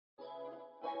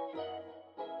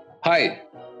Hi,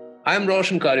 I'm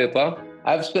Roshan Karyappa.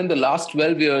 I've spent the last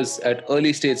 12 years at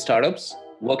early stage startups,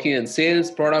 working in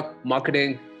sales, product,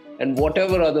 marketing, and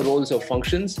whatever other roles or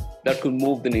functions that could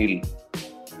move the needle.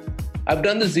 I've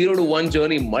done the 0 to 1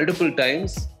 journey multiple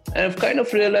times, and I've kind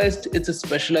of realized it's a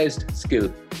specialized skill.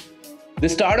 The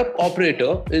startup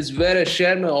operator is where I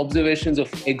share my observations of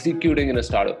executing in a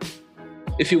startup.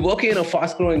 If you're working in a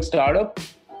fast growing startup,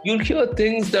 you'll hear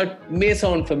things that may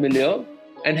sound familiar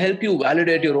and help you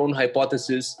validate your own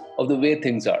hypothesis of the way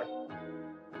things are.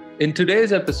 In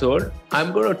today's episode,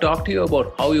 I'm going to talk to you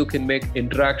about how you can make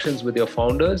interactions with your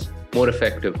founders more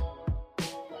effective.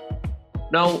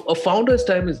 Now, a founder's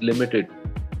time is limited.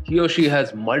 He or she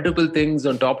has multiple things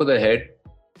on top of their head,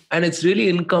 and it's really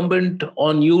incumbent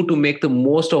on you to make the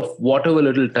most of whatever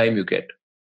little time you get.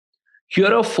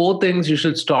 Here are 4 things you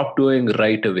should stop doing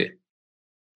right away.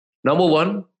 Number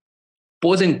 1,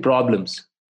 posing problems.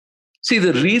 See,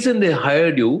 the reason they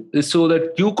hired you is so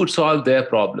that you could solve their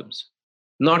problems,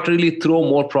 not really throw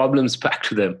more problems back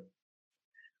to them.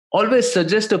 Always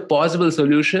suggest a possible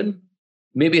solution,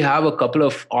 maybe have a couple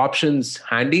of options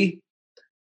handy,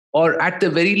 or at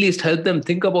the very least help them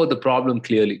think about the problem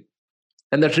clearly.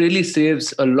 And that really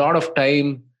saves a lot of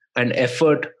time and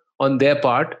effort on their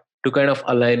part to kind of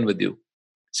align with you.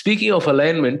 Speaking of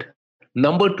alignment,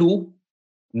 number 2,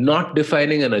 not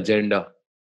defining an agenda.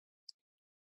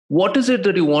 What is it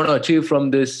that you want to achieve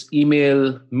from this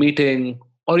email, meeting,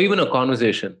 or even a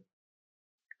conversation?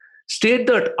 State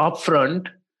that upfront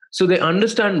so they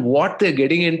understand what they're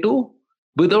getting into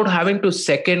without having to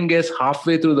second guess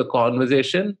halfway through the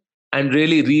conversation and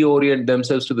really reorient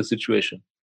themselves to the situation.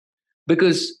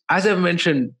 Because as I've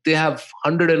mentioned, they have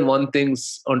 101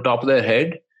 things on top of their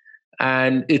head,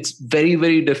 and it's very,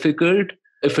 very difficult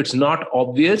if it's not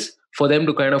obvious for them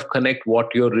to kind of connect what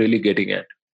you're really getting at.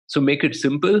 So make it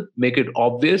simple, make it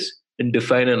obvious, and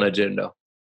define an agenda.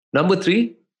 Number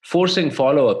 3, forcing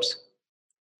follow-ups.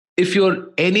 If you're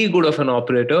any good of an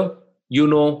operator, you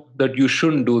know that you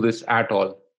shouldn't do this at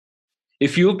all.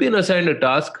 If you've been assigned a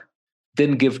task,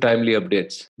 then give timely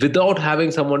updates without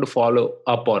having someone to follow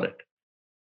up on it.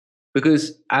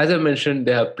 Because as I mentioned,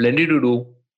 they have plenty to do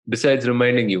besides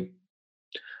reminding you.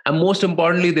 And most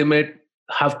importantly, they might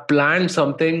have planned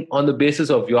something on the basis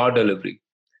of your delivery.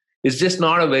 It's just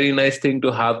not a very nice thing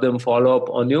to have them follow up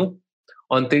on you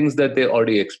on things that they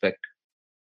already expect.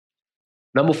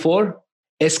 Number 4,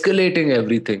 escalating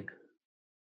everything.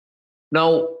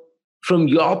 Now, from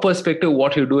your perspective,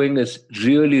 what you're doing is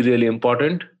really, really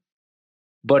important.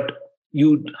 But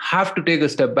you have to take a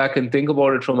step back and think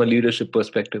about it from a leadership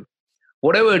perspective.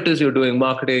 Whatever it is you're doing,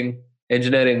 marketing,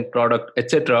 engineering, product,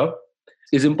 etc.,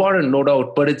 is important, no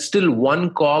doubt, but it's still one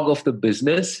cog of the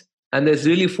business. And there's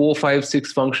really 4, 5,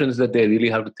 6 functions that they really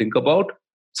have to think about.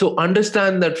 So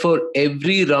understand that for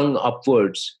every rung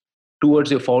upwards towards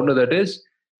your founder, that is,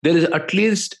 there is at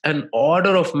least an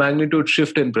order of magnitude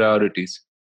shift in priorities.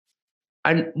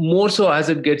 And more so as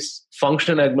it gets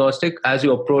function agnostic as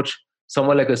you approach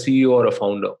someone like a CEO or a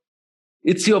founder.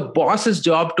 It's your boss's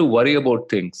job to worry about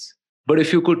things. But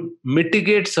if you could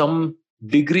mitigate some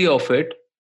degree of it,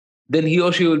 then he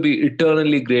or she will be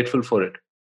eternally grateful for it.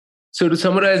 So to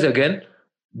summarize again,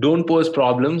 don't pose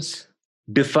problems,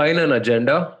 define an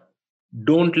agenda,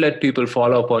 don't let people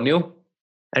follow up on you,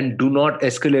 and do not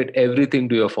escalate everything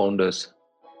to your founders.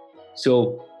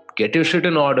 So get your shit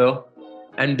in order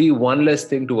and be one less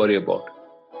thing to worry about.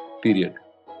 Period.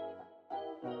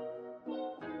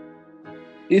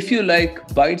 If you like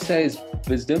bite-sized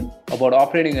wisdom about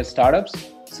operating as startups,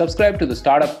 subscribe to the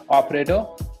Startup Operator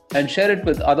and share it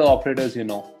with other operators you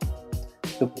know.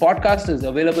 The podcast is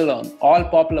available on all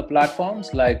popular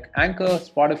platforms like Anchor,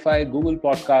 Spotify, Google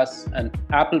Podcasts, and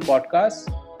Apple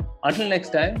Podcasts. Until next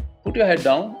time, put your head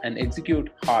down and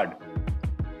execute hard.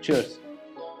 Cheers.